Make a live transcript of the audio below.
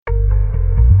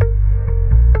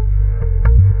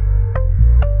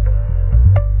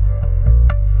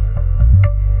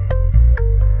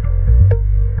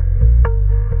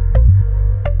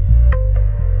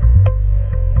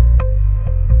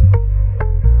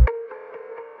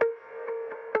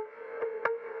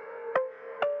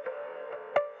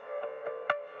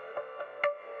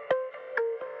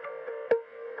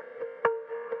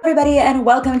everybody, and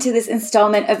welcome to this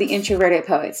installment of the Introverted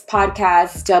Poets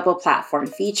podcast, double platform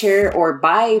feature, or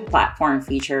bi-platform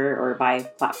feature, or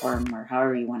bi-platform, or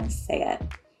however you want to say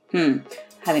it.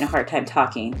 Having a hard time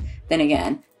talking. Then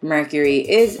again, Mercury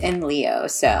is in Leo,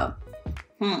 so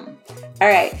All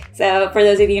right, so for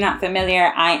those of you not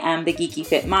familiar, I am the Geeky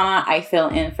Fit Mama. I fill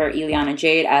in for Ileana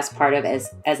Jade as part of as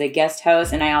a guest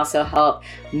host, and I also help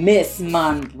Miss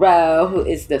Monroe, who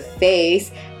is the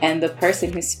face and the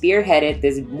person who spearheaded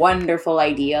this wonderful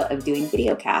idea of doing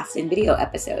video casts and video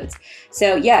episodes.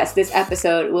 So yes, this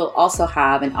episode will also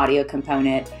have an audio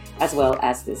component as well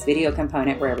as this video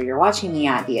component wherever you're watching me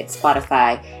at, be it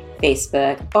Spotify,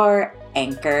 Facebook, or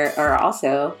Anchor, or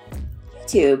also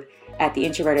YouTube at the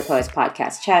Introverted Poets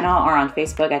Podcast channel, or on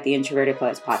Facebook at the Introverted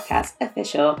Poets Podcast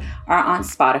Official, or on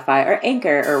Spotify or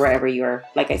Anchor, or wherever you're,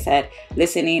 like I said,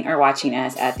 listening or watching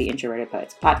us at the Introverted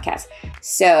Poets Podcast.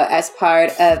 So as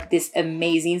part of this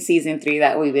amazing season 3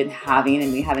 that we've been having,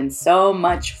 and we're having so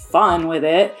much fun with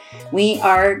it, we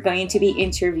are going to be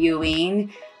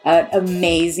interviewing an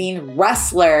amazing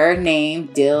wrestler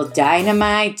named Dill Dempsey.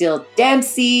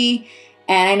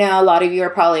 And I know a lot of you are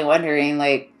probably wondering,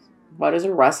 like, what does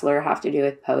a wrestler have to do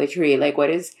with poetry? Like,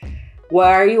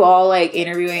 why are you all like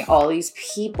interviewing all these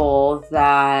people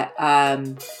that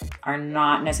are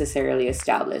not necessarily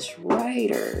established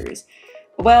writers?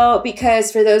 Well,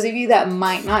 because for those of you that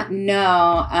might not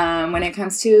know, when it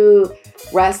comes to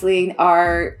wrestling,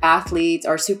 our athletes,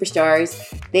 our superstars,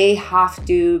 they have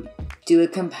to do a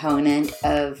component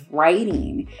of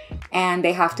writing. And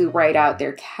they have to write out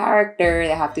their character.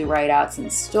 They have to write out some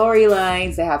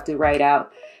storylines. They have to write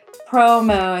out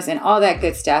promos and all that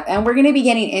good stuff. And we're going to be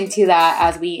getting into that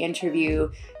as we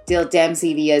interview Dill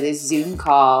Dempsey via this Zoom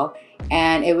call.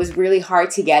 And it was really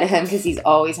hard to get him because he's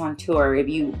always on tour. If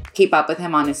you keep up with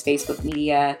him on his Facebook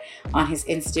media, on his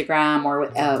Instagram,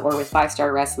 or with 5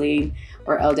 Star Wrestling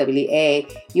or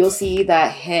LWA, you'll see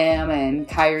that him and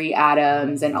Kyrie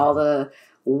Adams and all the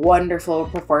wonderful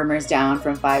performers down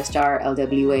from 5 Star,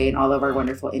 LWA, and all of our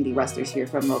wonderful indie wrestlers here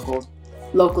from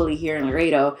locally here in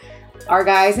Laredo, our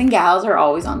guys and gals are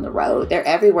always on the road. They're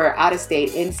everywhere, out of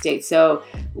state, in state. So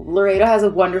Laredo has a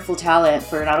wonderful talent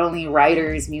for not only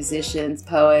writers, musicians,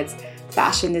 poets,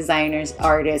 fashion designers,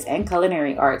 artists, and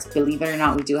culinary arts. Believe it or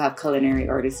not, we do have culinary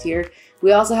artists here.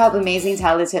 We also have amazing,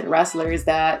 talented wrestlers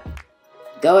that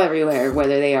go everywhere,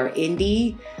 whether they are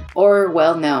indie or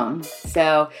well-known.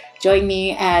 So join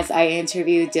me as I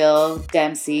interview Dill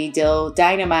Dempsey, Dill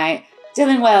Dynamite,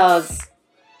 Dylan Wells,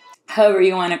 however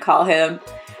you want to call him.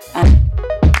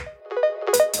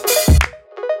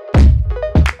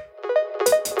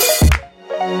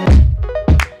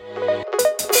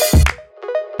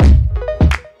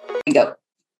 Go.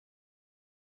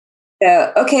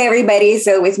 So, okay, everybody.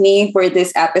 So with me for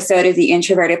this episode of the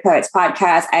Introverted Poets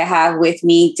Podcast, I have with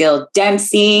me Dill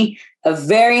Dempsey, a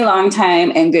very long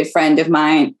time and good friend of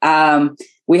mine.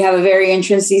 We have a very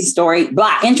interesting story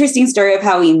of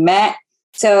how we met.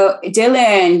 So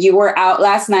Dylan, you were out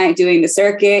last night doing the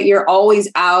circuit. You're always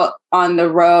out on the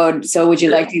road. So would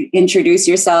you like to introduce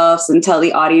yourselves and tell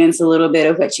the audience a little bit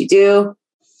of what you do?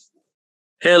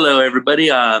 Hello,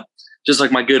 everybody. Just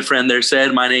like my good friend there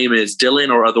said, my name is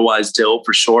Dylan, or otherwise Dill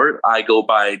for short. I go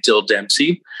by Dill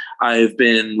Dempsey. I've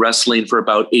been wrestling for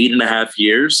about 8.5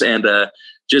 years. And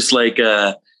just like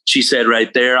she said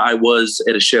right there, I was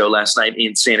at a show last night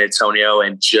in San Antonio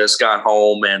and just got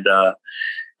home. And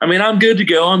I'm good to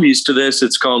go. I'm used to this.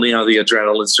 It's called, the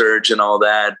adrenaline surge and all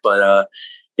that. But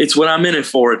it's what I'm in it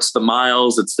for. It's the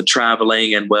miles, it's the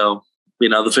traveling, and the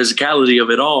physicality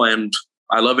of it all. And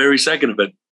I love every second of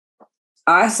it.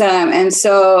 Awesome. And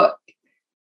so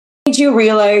did you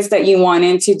realize that you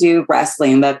wanted to do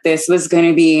wrestling, that this was going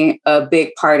to be a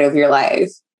big part of your life?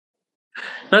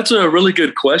 That's a really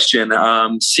good question.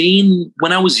 Seeing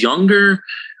when I was younger,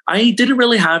 I didn't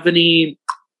really have any,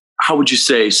 how would you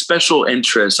say, special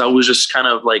interests. I was just kind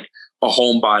of like a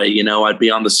homebody, I'd be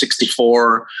on the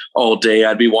 64 all day.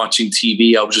 I'd be watching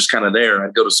TV. I was just kind of there.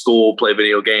 I'd go to school, play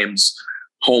video games,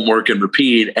 homework, and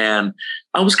repeat. And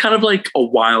I was kind of like a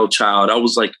wild child. I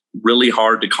was like really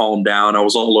hard to calm down. I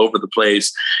was all over the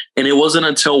place. And it wasn't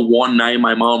until one night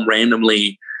my mom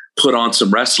randomly put on some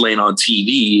wrestling on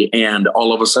TV, and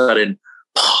all of a sudden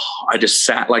I just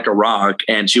sat like a rock,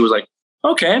 and she was like,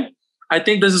 okay, I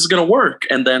think this is going to work.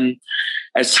 And then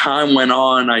as time went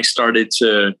on, I started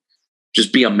to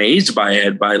just be amazed by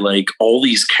it, by like all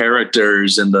these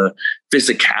characters and the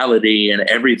physicality and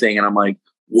everything. And I'm like,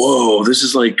 whoa, this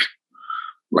is like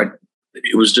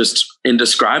it was just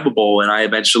indescribable. And I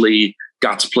eventually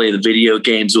got to play the video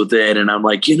games with it. And I'm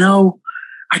like,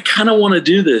 I kind of want to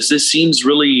do this. This seems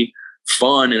really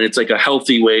fun and it's like a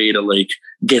healthy way to like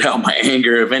get out my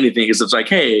anger, if anything, is it's like,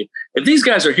 hey, if these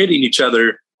guys are hitting each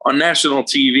other on national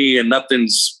TV and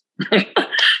nothing's,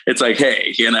 it's like,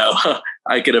 hey, you know,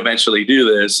 I could eventually do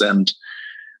this. And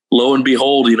lo and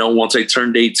behold, you know, once I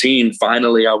turned 18,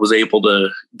 finally I was able to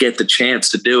get the chance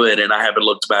to do it. And I haven't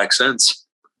looked back since.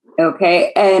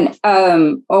 Okay. And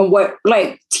on what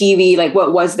like TV, like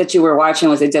what was that you were watching?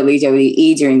 Was it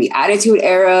WWE during the Attitude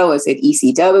Era? Was it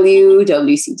ECW,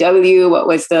 WCW? What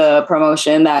was the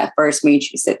promotion that first made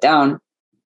you sit down?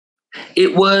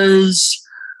 It was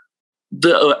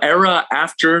the era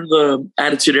after the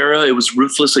Attitude Era. It was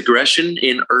Ruthless Aggression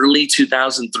in early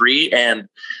 2003. And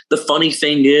the funny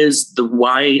thing is, the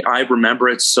why I remember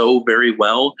it so very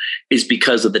well is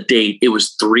because of the date. It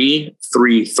was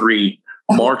 3/3/3.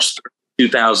 March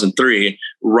 2003,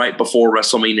 right before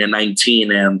WrestleMania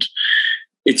 19. And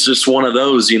it's just one of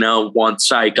those, you know,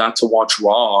 once I got to watch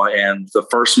Raw and the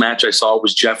first match I saw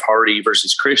was Jeff Hardy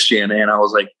versus Christian. And I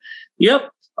was like, yep,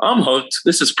 I'm hooked.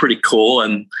 This is pretty cool.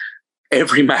 And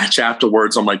every match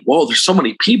afterwards, I'm like, whoa, there's so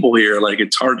many people here. Like,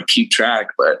 it's hard to keep track,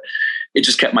 but it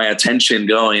just kept my attention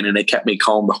going and it kept me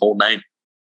calm the whole night.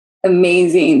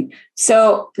 Amazing.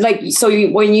 So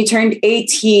when you turned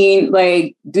 18,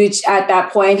 like, at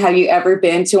that point, have you ever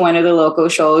been to one of the local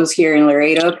shows here in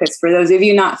Laredo? Because for those of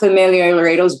you not familiar,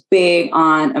 Laredo's big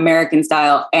on American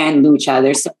style and lucha.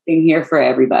 There's something here for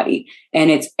everybody.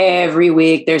 And it's every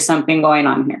week there's something going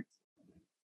on here.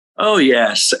 Oh,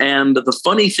 yes. And the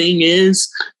funny thing is,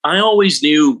 I always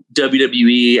knew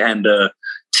WWE and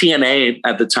TNA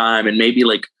at the time, and maybe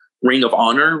like Ring of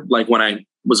Honor, like when I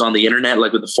was on the internet,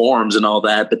 like with the forums and all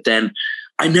that. But then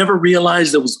I never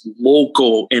realized it was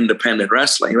local independent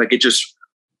wrestling. Like, it just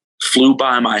flew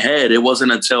by my head. It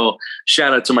wasn't until,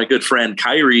 shout out to my good friend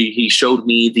Kyrie, he showed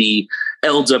me the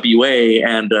LWA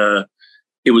and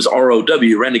it was ROW,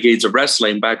 Renegades of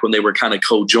Wrestling, back when they were kind of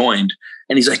co-joined.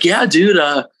 And he's like, yeah, dude,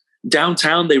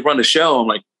 downtown they run a show. I'm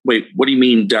like, wait, what do you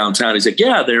mean downtown? He's like,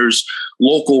 yeah, there's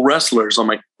local wrestlers. I'm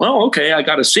like, well, okay, I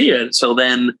got to see it. So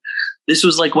then this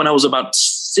was like when I was about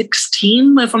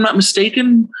 16, if I'm not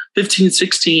mistaken, 15,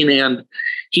 16. And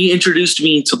he introduced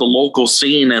me to the local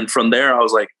scene. And from there, I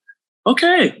was like,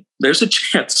 okay, there's a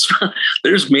chance.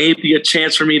 There's maybe a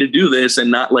chance for me to do this and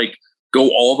not like go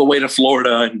all the way to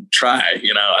Florida and try,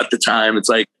 you know. At the time, it's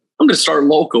like, I'm going to start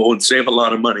local and save a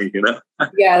lot of money, you know?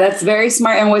 Yeah, that's very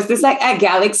smart. And was this like at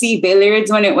Galaxy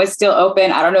Billiards when it was still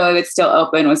open? I don't know if it's still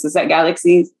open. Was this at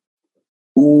Galaxy's?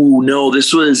 Ooh, no,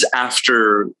 this was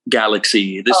after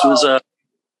Galaxy. This was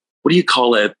what do you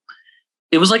call it?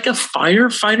 It was like a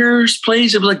firefighter's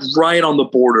place. It was like right on the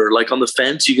border, like on the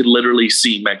fence. You could literally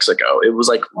see Mexico. It was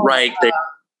like right there.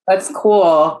 That's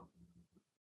cool.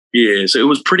 Yeah, so it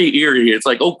was pretty eerie. It's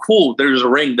like, oh, cool, there's a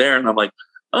ring there. And I'm like,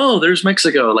 oh, there's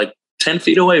Mexico, like 10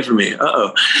 feet away from me.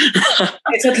 Uh-oh.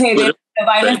 It's okay. The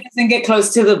violence doesn't get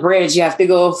close to the bridge. You have to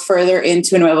go further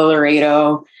into Nuevo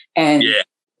Laredo and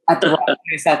at the wrong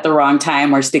place at the wrong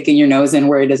time, or sticking your nose in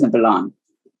where it doesn't belong.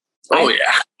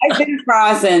 I've been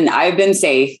across and I've been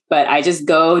safe, but I just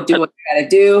go do what I gotta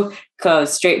do, go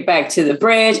straight back to the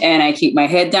bridge, and I keep my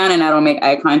head down and I don't make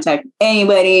eye contact with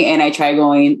anybody, and I try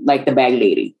going like the bag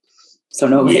lady. So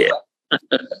nobody.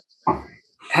 Yeah.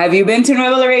 Have you been to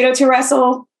Nuevo Laredo to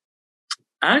wrestle?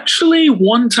 Actually,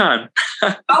 one time.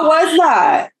 How was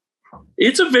that?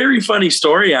 It's a very funny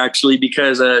story, actually,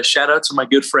 because shout out to my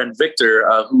good friend Victor,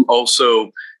 who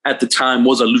also at the time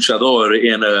was a luchador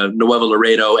in Nuevo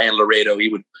Laredo and Laredo. He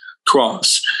would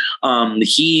cross.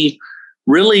 He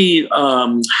really,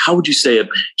 how would you say it?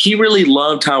 He really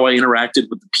loved how I interacted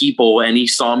with the people, and he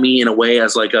saw me in a way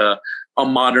as like a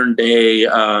modern day,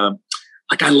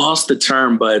 like I lost the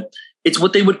term, but it's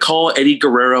what they would call Eddie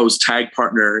Guerrero's tag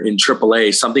partner in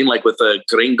AAA, something like with the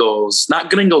Gringos, not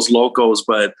Gringos Locos,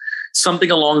 but something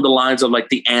along the lines of like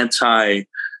the anti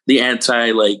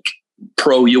like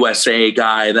pro USA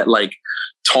guy that like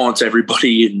taunts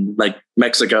everybody in like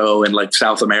Mexico and like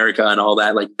South America and all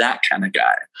that, like that kind of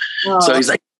guy. Oh. So he's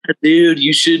like, dude,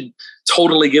 you should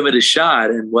totally give it a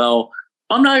shot. And well,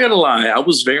 I'm not going to lie, I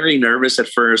was very nervous at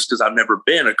first because I've never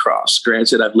been across.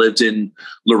 Granted, I've lived in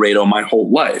Laredo my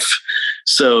whole life.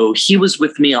 So he was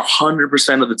with me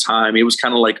 100% of the time. He was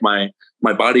kind of like my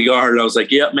bodyguard. I was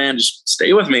like, yeah, man, just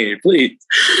stay with me, please.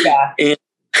 Yeah. And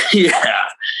yeah,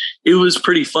 it was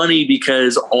pretty funny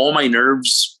because all my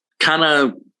nerves kind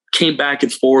of came back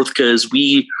and forth because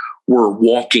we were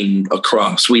walking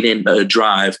across. We didn't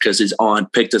drive because his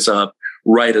aunt picked us up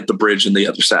right at the bridge on the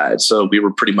other side. So we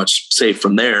were pretty much safe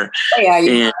from there. Oh, yeah,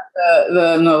 you have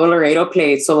the Nuevo Laredo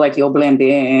plate, so like you'll blend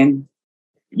in.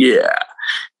 Yeah.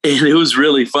 And it was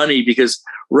really funny because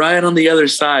right on the other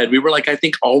side. We were like, I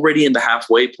think already in the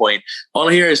halfway point. All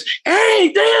I hear is,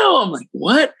 hey, damn. I'm like,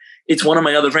 what? It's one of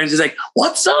my other friends. He's like,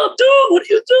 what's up, dude? What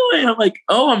are you doing? I'm like,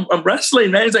 oh, I'm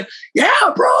wrestling, man. He's like,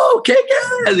 yeah, bro, kick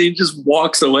ass. He just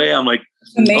walks away. I'm like,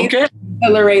 okay. A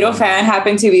Laredo fan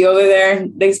happened to be over there.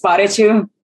 They spotted you.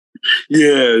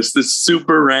 Yes, this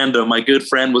super random. My good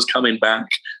friend was coming back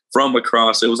from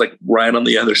across. It was like right on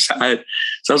the other side.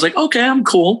 So I was like, okay, I'm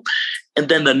cool. And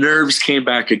then the nerves came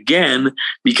back again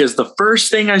because the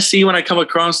first thing I see when I come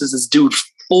across is this dude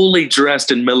fully dressed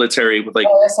in military with like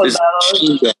this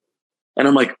machine gun. And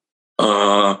I'm like,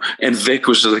 and Vic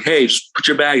was just like, hey, just put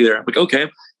your bag there. I'm like, okay.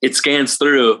 It scans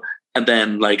through. And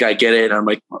then like I get it. And I'm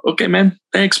like, okay, man,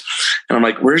 thanks. And I'm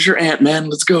like, where's your aunt, man?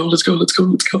 Let's go.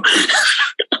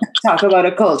 Talk about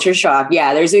a culture shock.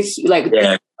 Yeah, there's a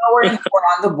we're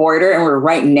on the border and we're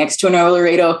right next to another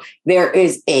Laredo. There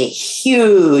is a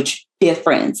huge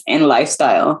difference in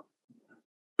lifestyle.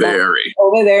 Very.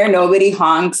 Over there, nobody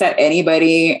honks at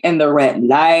anybody in the red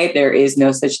light. There is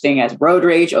no such thing as road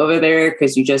rage over there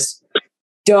because you just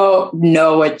don't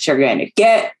know what you're going to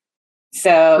get.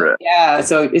 So, yeah,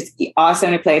 so it's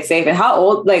awesome to play it safe. And how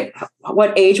old, like,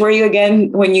 what age were you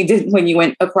again when you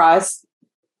went across?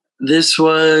 This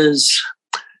was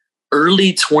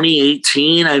early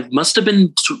 2018. I must have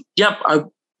been, I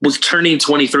was turning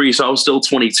 23. So I was still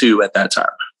 22 at that time.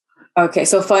 Okay,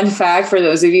 so fun fact for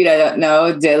those of you that don't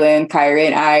know, Dylan, Kyrie,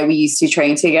 and I, we used to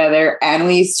train together and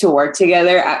we used to work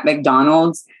together at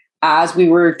McDonald's as we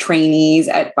were trainees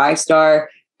at 5-Star.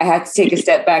 I had to take a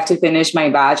step back to finish my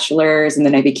bachelor's and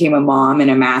then I became a mom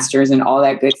and a master's and all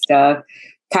that good stuff.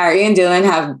 Kyrie and Dylan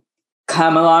have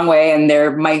come a long way and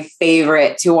they're my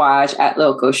favorite to watch at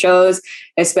local shows,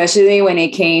 especially when it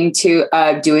came to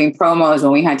doing promos,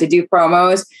 when we had to do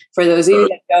promos. For those of you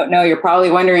that don't know, you're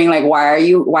probably wondering, like, why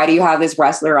do you have this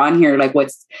wrestler on here? Like,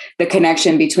 what's the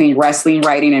connection between wrestling,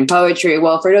 writing, and poetry?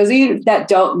 Well, for those of you that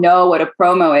don't know what a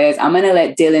promo is, I'm going to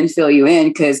let Dylan fill you in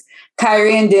because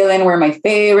Kyrie and Dylan were my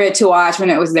favorite to watch when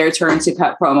it was their turn to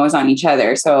cut promos on each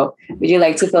other. So would you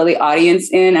like to fill the audience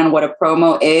in on what a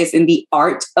promo is and the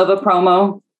art of a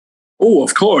promo? Oh,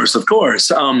 of course. A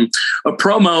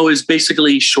promo is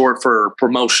basically short for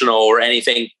promotional or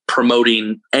anything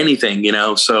promoting anything,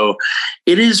 so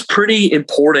it is pretty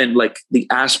important, like the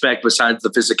aspect besides the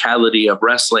physicality of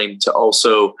wrestling to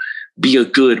also be a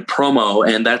good promo.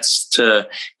 And that's to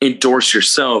endorse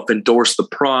yourself, endorse the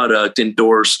product,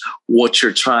 endorse what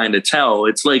you're trying to tell.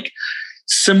 It's like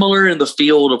similar in the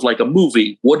field of like a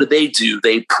movie. What do?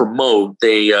 They promote,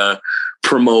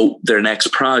 promote their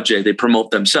next project. They promote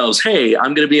themselves. Hey,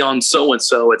 I'm going to be on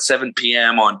so-and-so at 7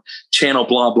 p.m. on channel,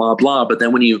 blah, blah, blah. But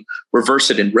then when you reverse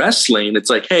it in wrestling,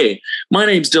 it's like, hey, my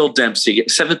name's Dempsey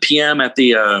at 7 p.m. at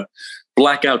the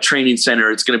Blackout Training Center.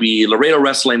 It's going to be Laredo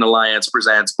Wrestling Alliance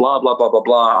presents blah, blah, blah, blah,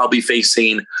 blah. I'll be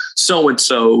facing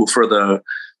so-and-so for the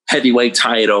heavyweight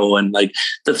title. And like,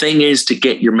 the thing is to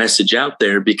get your message out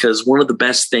there, because one of the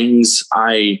best things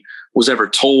I was ever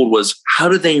told was, how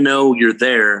do they know you're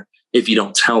there if you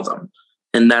don't tell them?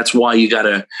 And that's why you got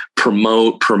to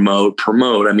promote.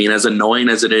 I mean, as annoying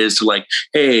as it is to like,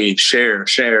 hey, share,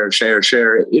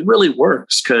 it really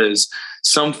works because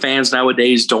some fans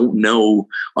nowadays don't know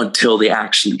until they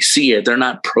actually see it. They're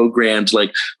not programmed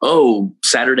like, oh,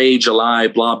 Saturday, July,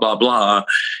 blah, blah, blah.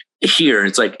 Here,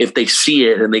 it's like if they see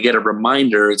it and they get a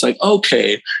reminder, it's like,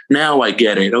 okay, now I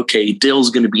get it. Okay,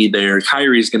 Dill's going to be there.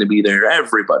 Kyrie's going to be there.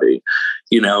 Everybody,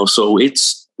 so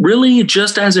it's really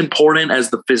just as important as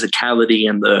the physicality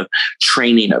and the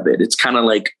training of it. It's kind of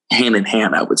like hand in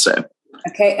hand, I would say.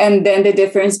 Okay. And then the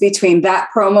difference between that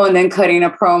promo and then cutting a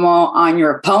promo on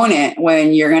your opponent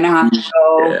when you're going to have to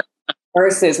go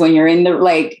versus when you're in the,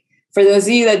 like, for those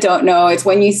of you that don't know, it's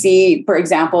when you see, for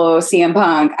example, CM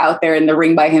Punk out there in the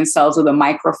ring by himself with a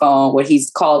microphone, what he's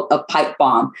called a pipe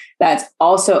bomb. That's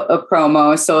also a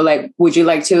promo. So like, would you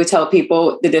like to tell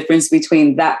people the difference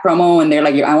between that promo and they're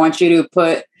like, I want you to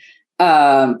put,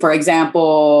 for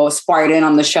example, Spartan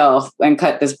on the shelf and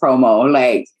cut this promo?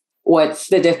 Like, what's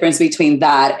the difference between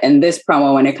that and this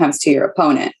promo when it comes to your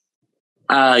opponent?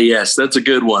 Yes, that's a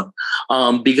good one.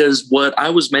 Because what I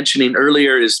was mentioning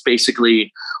earlier is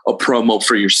basically a promo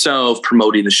for yourself,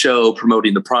 promoting the show,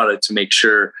 promoting the product to make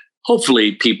sure,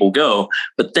 hopefully, people go.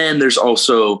 But then there's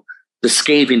also the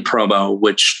scathing promo,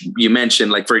 which you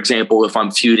mentioned, like, for example, if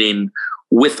I'm feuding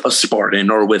with a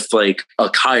Spartan or with like a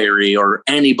Kyrie or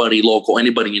anybody local,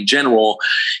 anybody in general,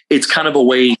 it's kind of a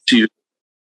way to,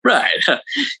 right.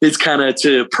 It's kind of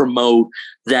to promote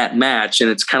that match.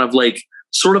 And it's kind of like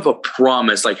sort of a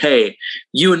promise, like, hey,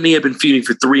 you and me have been feuding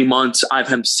for 3 months.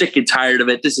 I'm sick and tired of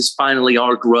it. This is finally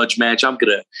our grudge match. I'm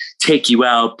going to take you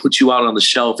out, put you out on the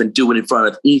shelf, and do it in front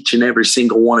of each and every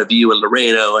single one of you in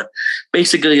Laredo. And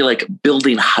basically like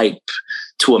building hype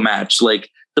to a match. Like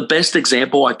the best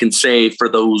example I can say for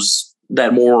those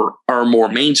that are more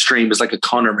mainstream is like a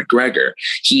Conor McGregor.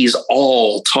 He's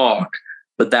all talk.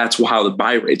 But that's how the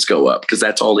buy rates go up, because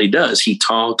that's all he does. He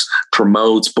talks,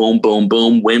 promotes, boom, boom,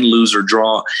 boom, win, lose, or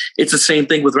draw. It's the same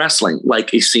thing with wrestling,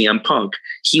 like a CM Punk.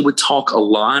 He would talk a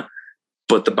lot,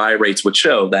 but the buy rates would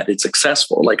show that it's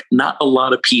successful. Like not a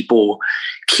lot of people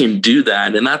can do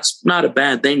that. And that's not a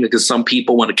bad thing, because some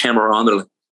people, when a camera on, they're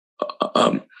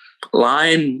like,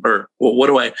 line, or well, what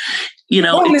do I,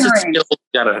 it's a skill.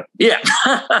 Gotta, yeah.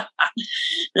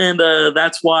 And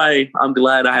that's why I'm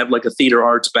glad I have like a theater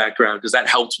arts background, because that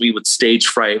helps me with stage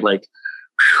fright, like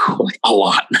a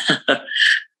lot.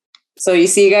 So you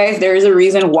see, guys, there is a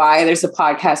reason why there's a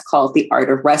podcast called The Art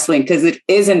of Wrestling, because it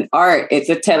is an art. It's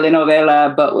a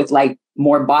telenovela, but with like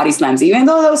more body slams, even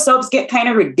though those soaps get kind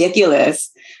of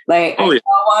ridiculous. Like I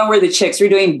saw one where the chicks were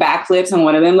doing backflips and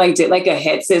one of them like did like a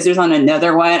head scissors on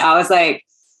another one. I was like,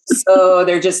 so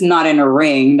they're just not in a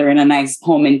ring. They're in a nice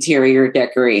home interior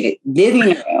decorated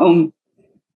living room.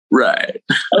 Right.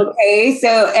 Okay.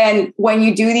 So, and when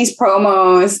you do these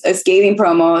promos, a skating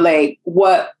promo, like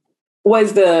what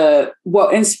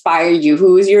inspired you?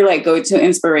 Who is your like go-to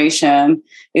inspiration?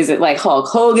 Is it like Hulk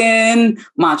Hogan,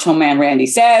 Macho Man Randy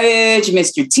Savage,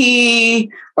 Mr.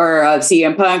 T, or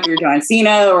CM Punk, or John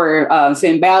Cena, or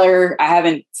Finn Balor? I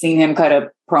haven't seen him cut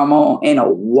a promo in a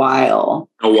while.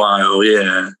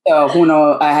 Yeah. So who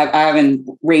knows? I haven't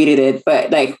rated it, but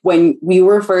like when we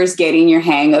were first getting your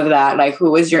hang of that, like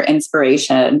who was your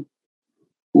inspiration?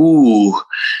 Ooh,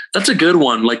 that's a good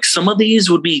one. Like some of these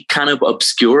would be kind of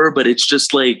obscure, but it's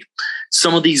just like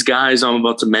some of these guys I'm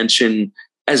about to mention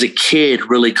as a kid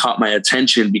really caught my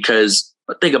attention, because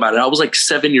think about it. I was like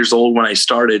 7 years old when I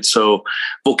started. So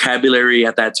vocabulary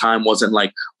at that time wasn't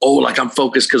like, oh, like I'm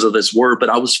focused because of this word, but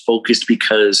I was focused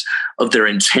because of their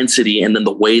intensity. And then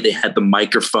the way they had the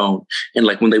microphone, and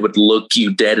like when they would look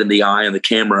you dead in the eye on the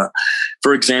camera.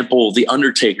 For example, The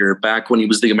Undertaker, back when he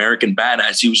was the American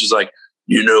Badass, he was just like,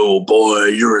 boy,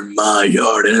 you're in my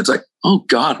yard. And it's like, oh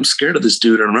God, I'm scared of this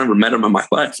dude. I never met him in my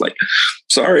life. Like,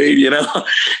 sorry,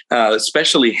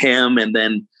 especially him. And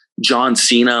then John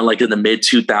Cena, like in the mid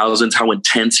 2000s, how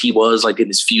intense he was, like in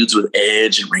his feuds with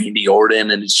Edge and Randy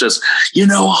Orton. And it's just,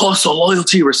 hustle,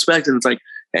 loyalty, respect. And it's like,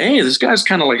 hey, this guy's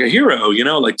kind of like a hero,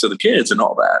 like to the kids and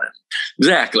all that. And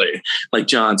exactly. Like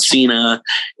John Cena.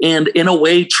 And in a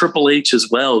way, Triple H as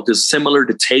well, because similar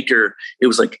to Taker, it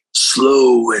was like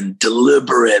slow and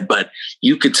deliberate, but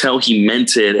you could tell he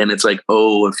meant it. And it's like,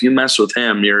 oh, if you mess with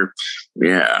him,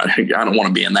 I don't want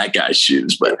to be in that guy's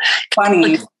shoes. But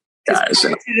funny. Guys,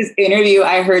 to this interview,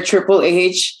 I heard Triple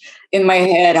H in my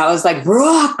head. I was like,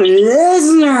 Brock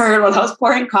Lesnar, when I was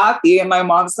pouring coffee, and my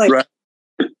mom's like, right.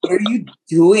 What are you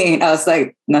doing? I was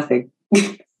like, nothing.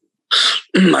 I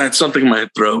had something in my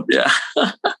throat. Yeah.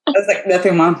 I was like,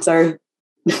 nothing, Mom. Sorry.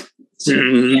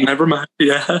 Never mind.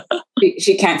 Yeah.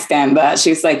 She can't stand that.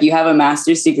 She's like, you have a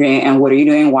master's degree, and what are you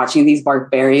doing watching these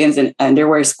barbarians in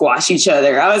underwear squash each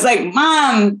other? I was like,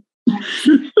 Mom. But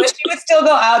she would still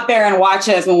go out there and watch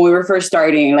us when we were first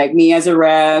starting, like me as a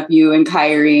rep, you and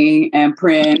Kyrie and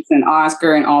Prince and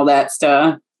Oscar and all that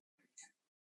stuff.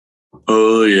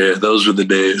 Oh yeah, those were the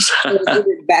days.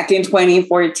 Back in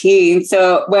 2014.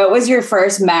 So what was your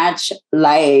first match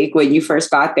like when you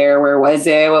first got there? Where was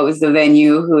it? What was the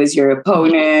venue? Who was your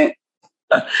opponent?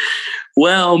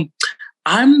 Well,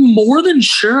 I'm more than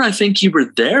sure I think you were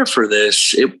there for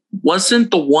this. It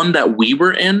wasn't the one that we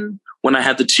were in when I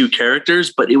had the two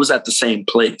characters, but it was at the same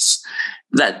place.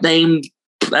 That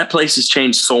place has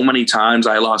changed so many times,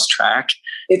 I lost track.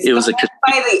 It was by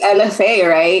the LFA,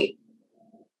 right?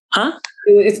 Huh?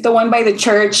 It's the one by the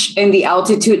church in the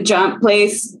altitude jump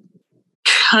place.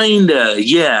 Kinda,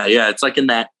 yeah. It's like in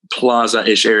that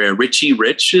plaza-ish area. Richie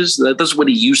Rich's, that's what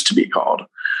he used to be called.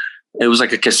 It was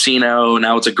like a casino.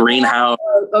 Now it's a greenhouse.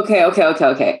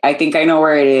 Okay. I think I know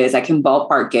where it is. I can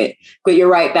ballpark it. But you're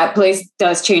right. That place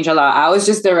does change a lot. I was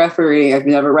just the referee. I've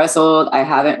never wrestled. I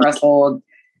haven't wrestled.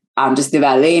 I'm just the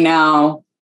valet now.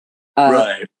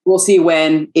 Right. We'll see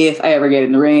if I ever get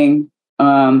in the ring.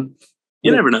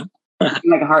 You never know. I'm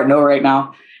like a hard no right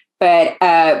now. But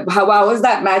how was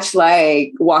that match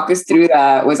like? Walk us through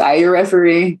that. Was I your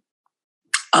referee?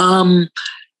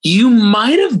 You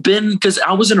might have been, because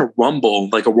I was in a Rumble,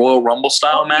 like a Royal Rumble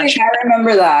style match. I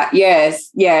remember that. Yes.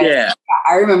 Yeah.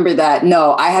 I remember that.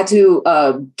 No, I had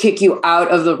to kick you out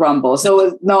of the Rumble.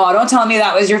 So no, don't tell me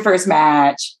that was your first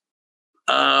match.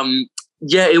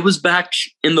 Yeah, it was back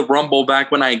in the Rumble,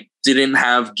 back when I didn't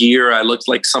have gear. I looked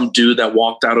like some dude that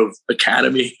walked out of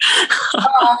Academy.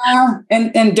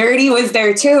 And Dirty was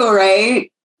there too,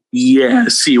 right?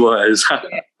 Yes, he was.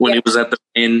 When he was at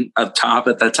the up top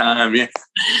at that time. Yeah.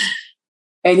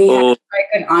 And he had like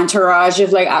an entourage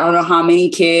of like, I don't know how many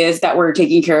kids that were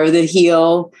taking care of the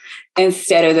heel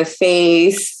instead of the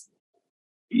face.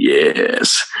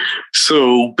 Yes.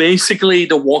 So basically,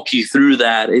 to walk you through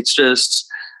that, it's just,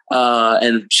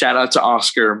 and shout out to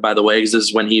Oscar, by the way, because this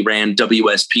is when he ran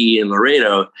WSP in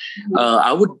Laredo.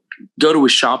 I would go to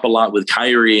his shop a lot with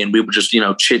Kyrie, and we would just,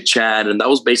 chit chat. And that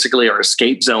was basically our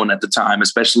escape zone at the time,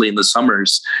 especially in the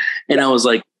summers. And I was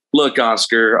like, look,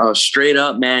 Oscar, straight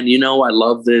up, man, I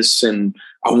love this and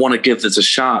I want to give this a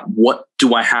shot. What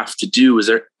do I have to do? Is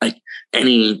there like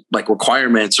any like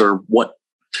requirements or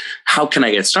how can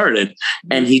I get started?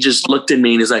 And he just looked at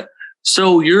me and he's like,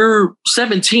 so you're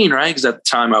 17, right? Because at the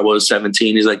time I was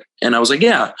 17. He's like, and I was like,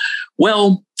 yeah,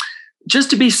 well,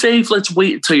 just to be safe, let's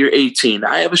wait until you're 18.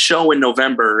 I have a show in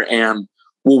November and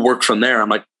we'll work from there. I'm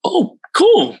like, oh,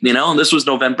 cool. And this was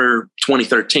November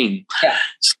 2013. Yeah.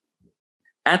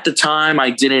 At the time, I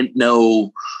didn't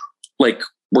know like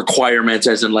requirements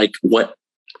as in like what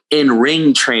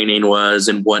in-ring training was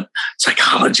and what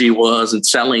psychology was and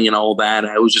selling and all that.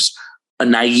 I was just a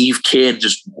naive kid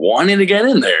just wanting to get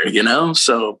in there,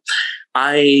 So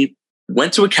I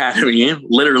went to Academy,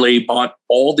 literally bought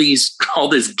all this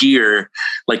gear,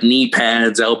 like knee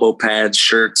pads, elbow pads,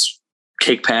 shirts,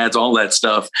 kick pads, all that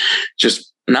stuff,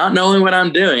 just not knowing what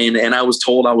I'm doing. And I was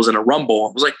told I was in a Rumble.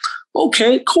 I was like,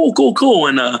 okay, cool.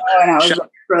 And, and I was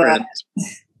for that.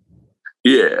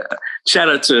 Yeah. Shout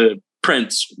out to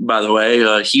Prince, by the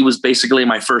way. He was basically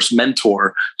my first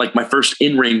mentor, like my first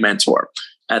in-ring mentor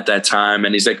at that time.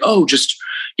 And he's like, oh, just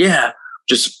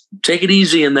take it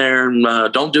easy in there and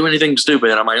don't do anything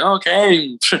stupid. I'm like,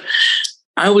 okay.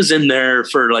 I was in there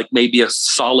for like maybe a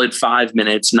solid 5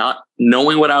 minutes, not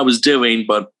knowing what I was doing,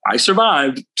 but I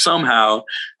survived somehow.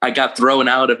 I got thrown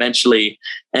out eventually.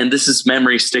 And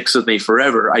memory sticks with me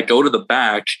forever. I go to the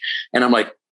back and I'm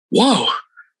like, whoa,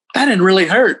 that didn't really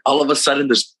hurt. All of a sudden,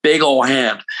 this big old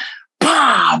hand.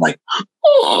 Bah! I'm like,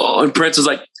 oh, and Prince is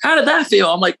like, how did that feel?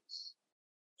 I'm like,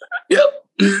 yep,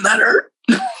 that hurt.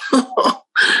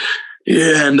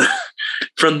 Yeah, and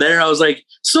from there, I was like,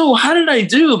 so how did I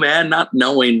do, man? Not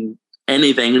knowing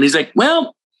anything. And he's like,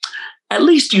 well, at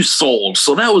least you sold.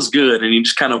 So that was good. And he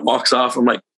just kind of walks off. I'm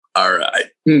like, all right,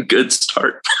 good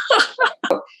start.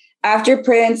 After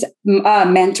Prince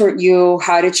mentored you,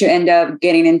 how did you end up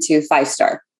getting into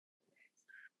 5-star?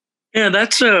 Yeah,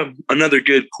 that's another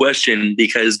good question,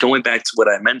 because going back to what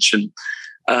I mentioned,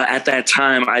 at that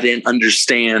time, I didn't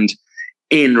understand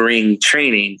in-ring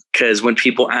training, because when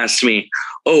people asked me,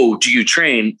 oh, do you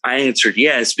train? I answered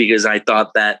yes, because I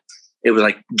thought that it was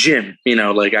like gym,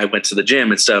 like I went to the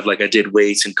gym and stuff, like I did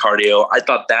weights and cardio. I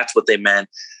thought that's what they meant.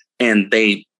 And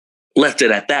they left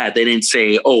it at that. They didn't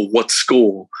say, oh, what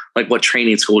school, like what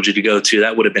training school did you go to?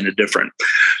 That would have been a different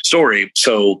story.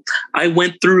 So I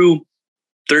went through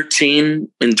 13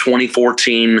 in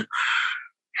 2014,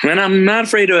 and I'm not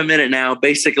afraid to admit it now,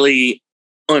 basically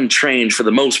untrained for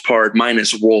the most part,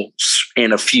 minus rolls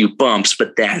and a few bumps,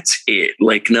 but that's it.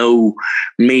 Like no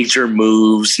major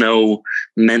moves, no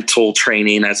mental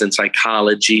training as in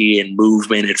psychology and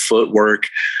movement and footwork.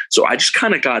 So I just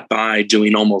kind of got by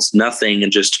doing almost nothing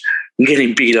and just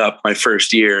getting beat up my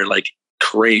first year like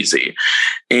crazy.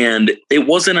 And it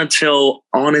wasn't until,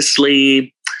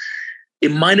 honestly,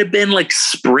 it might have been like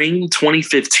spring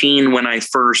 2015 when I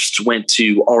first went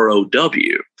to ROW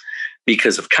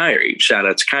because of Kyrie. Shout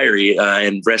out to Kyrie,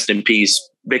 and rest in peace,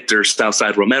 Victor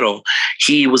Southside Romero.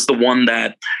 He was the one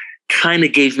that kind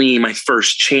of gave me my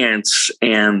first chance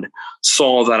and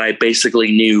saw that I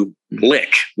basically knew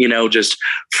lick, just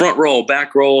front roll,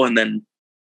 back roll, and then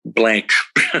blank.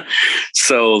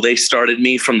 So they started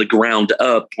me from the ground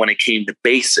up when it came to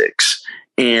basics.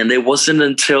 And it wasn't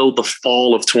until the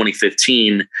fall of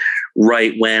 2015,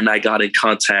 right when I got in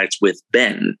contact with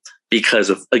Ben, because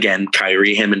of, again,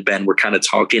 Kyrie, him and Ben were kind of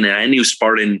talking. And I knew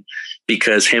Spartan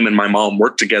because him and my mom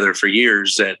worked together for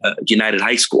years at United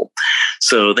High School.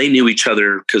 So they knew each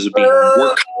other because of being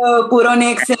work. Oh, Puro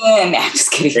Nixon. I'm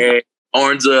just kidding. Hey,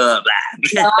 horns up.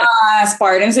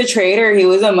 Spartan's a traitor. He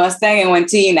was a Mustang and went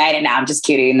to United. Nah, I'm just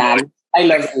kidding. Nah, I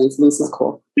love Luis. Luis is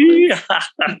cool. Yeah.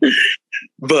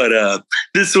 But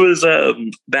this was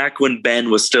back when Ben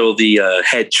was still the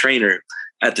head trainer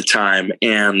at the time.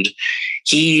 And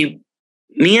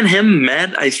me and him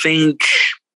met, I think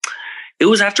it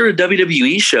was after a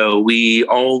WWE show. We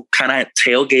all kind of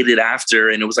tailgated after,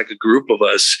 and it was like a group of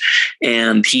us.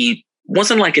 And he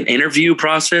wasn't like an interview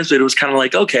process, but it was kind of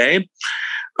like, okay,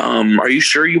 are you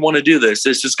sure you want to do this?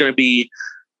 This is going to be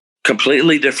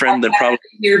completely different than probably.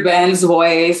 Hear Ben's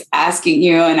voice asking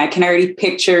you, and I can already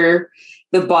picture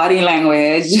the body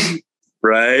language.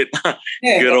 Right.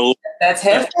 Good old. That's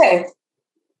hefty.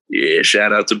 Yeah,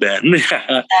 shout out to Ben. Shout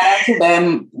out to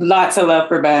Ben. Lots of love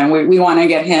for Ben. We want to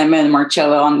get him and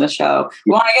Marcello on the show.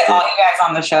 We want to get all you guys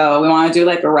on the show. We want to do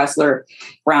like a wrestler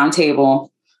roundtable.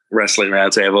 Wrestling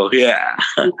roundtable, yeah.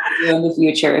 In the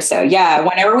future. So yeah,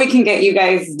 whenever we can get you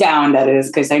guys down, that is,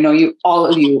 because I know all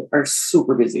of you are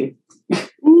super busy.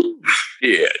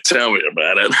 Yeah, tell me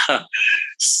about it.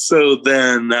 So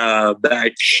then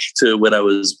back to what I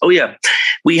was. Oh yeah,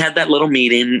 we had that little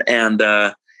meeting, and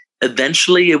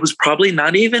eventually, it was probably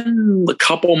not even a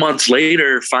couple months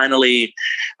later, finally,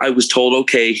 I was told,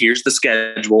 okay, here's the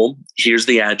schedule. Here's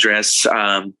the address.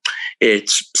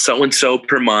 It's so-and-so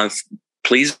per month.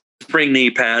 Please bring knee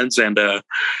pads and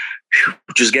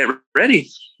just get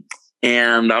ready.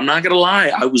 And I'm not going to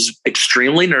lie, I was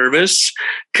extremely nervous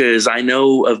because I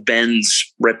know of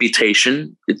Ben's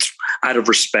reputation. It's out of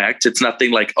respect. It's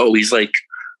nothing like, oh, he's like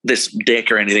this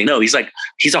dick or anything. No, he's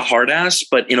a hard ass,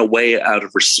 but in a way out of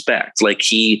respect. Like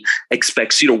he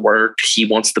expects you to work. He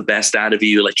wants the best out of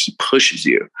you. Like he pushes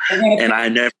you. And I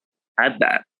never had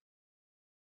that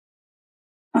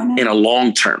in a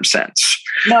long-term sense.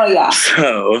 No, yeah.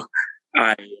 So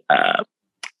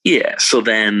so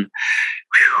then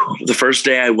the first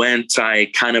day I went, I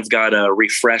kind of got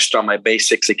refreshed on my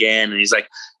basics again. And he's like,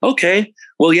 okay,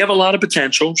 well, you have a lot of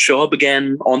potential. Show up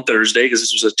again on Thursday, because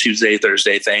this was a Tuesday,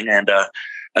 Thursday thing. And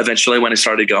eventually when I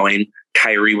started going,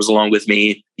 Kyrie was along with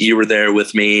me. You were there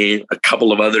with me. A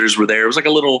couple of others were there. It was like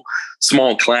a little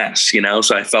small class,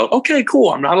 So I felt, okay, cool.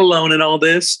 I'm not alone in all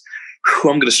this.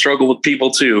 I'm going to struggle with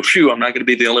people too. I'm not going to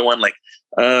be the only one like,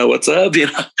 what's up?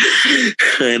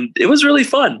 And it was really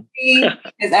fun.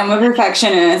 Because I'm a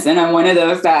perfectionist, and I'm one of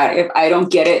those that if I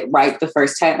don't get it right the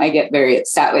first time, I get very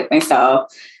upset with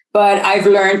myself. But I've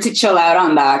learned to chill out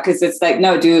on that, because it's like,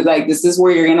 no, dude, like this is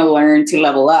where you're going to learn to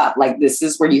level up. Like this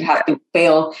is where you have to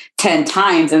fail 10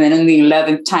 times. And then in the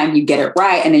 11th time, you get it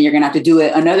right. And then you're going to have to do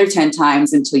it another 10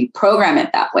 times until you program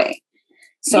it that way.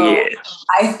 So yeah.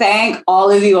 I thank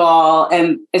all of you all,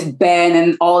 and it's Ben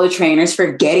and all the trainers,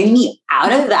 for getting me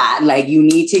out of that. Like you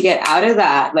need to get out of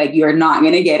that. Like you're not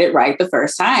going to get it right the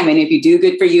first time. And if you do,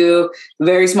 good for you,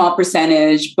 very small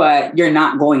percentage, but you're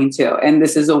not going to. And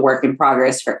this is a work in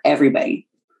progress for everybody.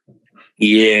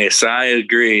 Yes, I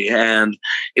agree. And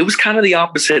it was kind of the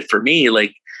opposite for me.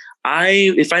 Like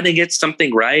if I didn't get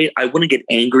something right, I wouldn't get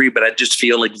angry, but I'd just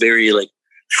feel like very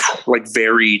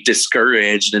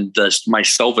discouraged, and my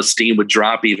self-esteem would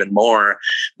drop even more.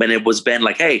 But it was been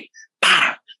like, hey,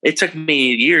 it took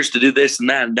me years to do this and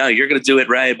that. No, you're going to do it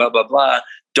right, blah, blah, blah.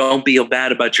 Don't feel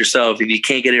bad about yourself. If you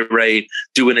can't get it right,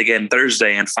 do it again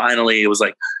Thursday. And finally it was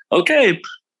like, okay,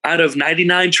 out of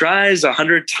 99 tries,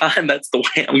 100 times, that's the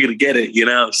way I'm going to get it,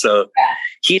 So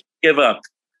he didn't give up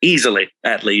easily,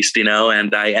 at least,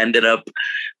 and I ended up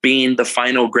being the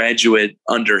final graduate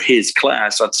under his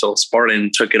class until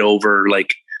Spartan took it over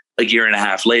like a year and a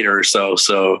half later or so.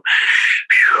 So,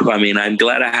 I mean, I'm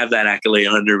glad I have that accolade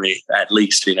under me, at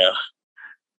least,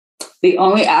 The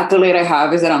only accolade I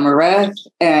have is that I'm a ref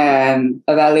and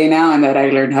a valet now, and that I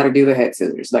learned how to do the head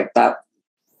scissors like that.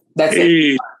 That's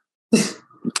it.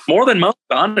 More than most,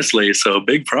 honestly. So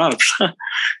big props.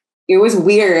 It was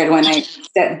weird when I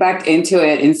stepped back into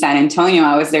it in San Antonio.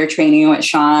 I was there training with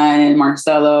Sean and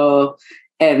Marcelo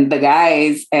and the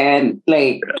guys, and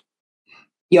like,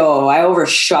 I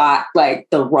overshot like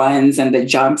the runs and the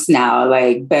jumps now.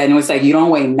 Like Ben was like, you don't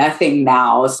weigh nothing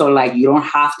now. So like, you don't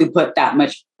have to put that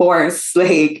much force,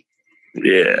 like,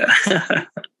 yeah,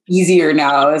 easier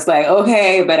now. It's like,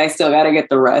 okay, but I still got to get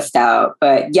the rust out.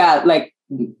 But yeah, like,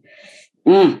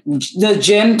 the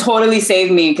gym totally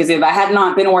saved me, because if I had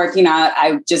not been working out,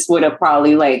 I just would have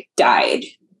probably like died.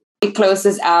 We close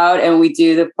this out and we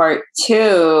do the part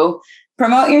 2.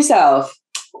 Promote yourself.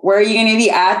 Where are you going to be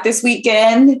at this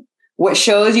weekend? What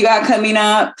shows you got coming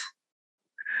up?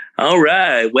 All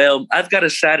right. Well, I've got a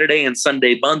Saturday and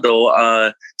Sunday bundle.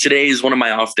 Today is one of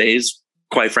my off days,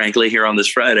 quite frankly, here on this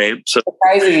Friday. So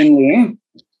surprisingly.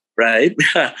 Right.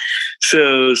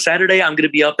 So Saturday, I'm going to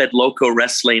be up at Loco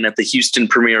Wrestling at the Houston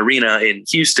Premier Arena in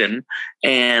Houston.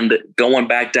 And going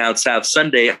back down south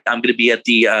Sunday, I'm going to be at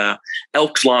the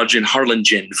Elks Lodge in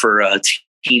Harlingen for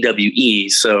TWE.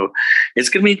 So it's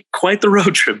going to be quite the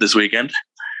road trip this weekend.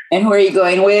 And who are you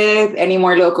going with? Any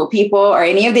more local people or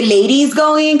any of the ladies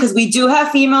going? Because we do have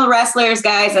female wrestlers,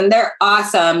 guys, and they're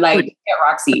awesome. Like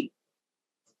Roxy.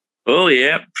 Oh,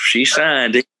 yeah. She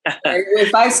signed.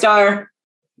 5-star.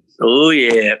 Oh,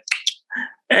 yeah.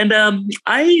 And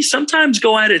I sometimes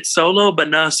go at it solo, but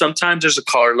no, sometimes there's a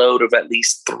carload of at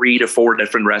least 3 to 4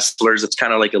 different wrestlers. It's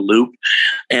kind of like a loop.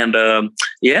 And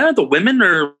the women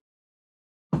are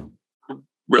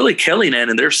really killing it,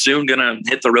 and they're soon going to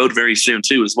hit the road very soon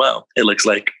too as well, it looks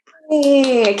like.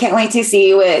 Hey, I can't wait to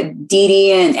see what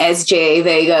Didi and SJ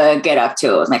Vega get up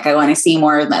to. Like, I want to see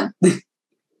more of them.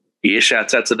 Yeah,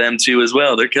 shouts out to them too as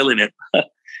well. They're killing it.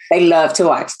 I love to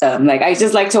watch them. Like, I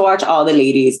just like to watch all the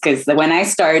ladies because when I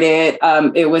started,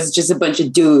 it was just a bunch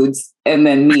of dudes and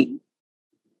then me.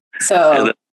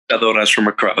 So Adoras from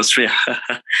across, yeah.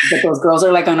 But those girls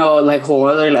are like on a whole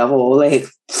other level. Like,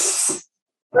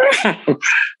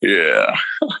 yeah.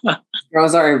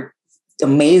 Girls are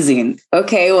amazing.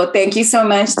 Okay, well, thank you so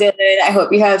much, Dylan. I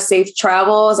hope you have safe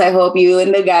travels. I hope you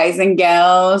and the guys and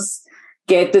gals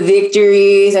get the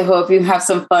victories. I hope you have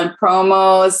some fun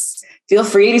promos. Feel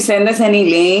free to send us any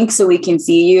links so we can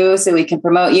see you, so we can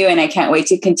promote you. And I can't wait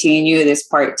to continue this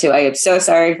part 2. I am so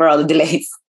sorry for all the delays.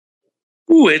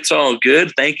 Ooh, it's all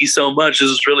good. Thank you so much. This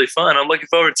is really fun. I'm looking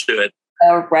forward to it.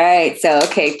 All right. So,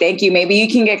 okay. Thank you. Maybe you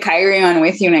can get Kyrie on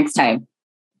with you next time.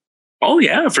 Oh,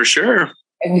 yeah, for sure.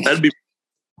 That'd be.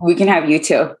 We can have you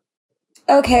too.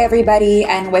 Okay, everybody.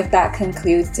 And with that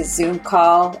concludes the Zoom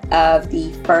call of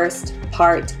the first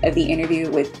part of the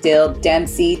interview with Dill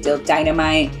Dempsey, Dill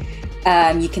Dynamite.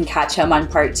 You can catch him on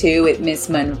part 2 with Miss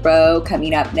Monroe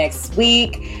coming up next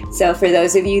week. So for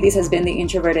those of you, this has been the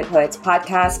Introverted Poets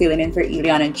Podcast, filling in for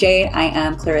Ileana Jade. I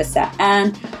am Clarissa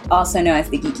Ann, also known as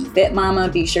the Geeky Fit Mama.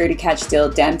 Be sure to catch Dill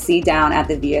Dempsey down at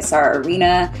the VSR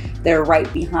Arena. They're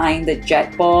right behind the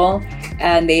Jet Bowl,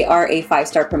 and they are a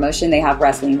 5-star promotion. They have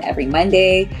wrestling every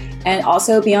Monday. And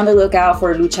also be on the lookout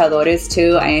for luchadores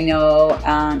too. I know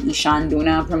Ishan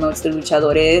Duna promotes the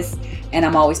luchadores, and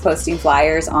I'm always posting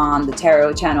flyers on the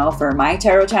tarot channel for my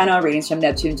tarot channel, Readings from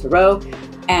Neptune Tarot,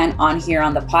 and on here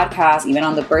on the podcast, even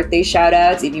on the birthday shout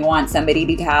outs. If you want somebody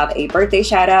to have a birthday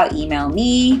shout out, email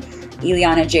me,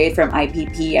 Ileana Jade from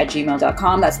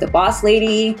IPP@gmail.com. That's the boss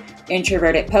lady.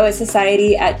 Introverted Poet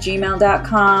Society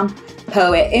 @gmail.com.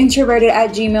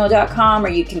 poetintroverted@gmail.com, or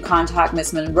you can contact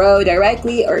Miss Monroe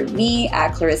directly or me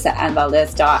at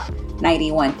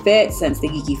clarissa.anvaldez.91fit, since the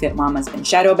Geeky Fit Mama's been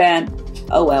shadow banned.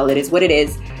 Oh well, it is what it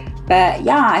is. But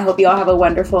yeah, I hope you all have a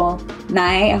wonderful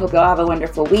night. I hope you all have a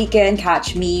wonderful weekend.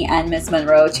 Catch me and Miss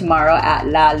Monroe tomorrow at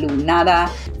La Lunada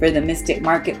for the Mystic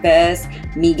Market Fest.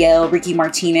 Miguel, Ricky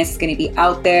Martinez is going to be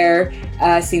out there.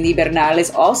 Cindy Bernal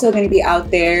is also going to be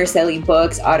out there selling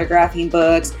books, autographing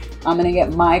books. I'm going to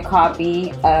get my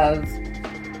copy of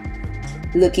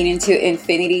Looking into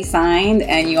Infinity signed,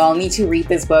 and you all need to read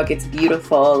this book. It's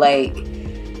beautiful.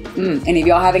 And if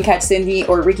y'all haven't catch Cindy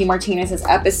or Ricky Martinez's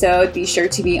episode, be sure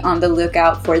to be on the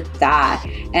lookout for that.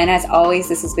 And as always,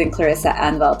 this has been Clarissa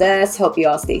Ann Valdez. Hope you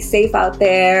all stay safe out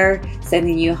there.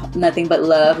 Sending you nothing but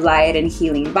love, light, and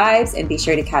healing vibes. And be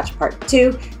sure to catch part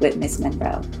 2 with Miss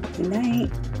Monroe. Good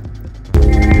night.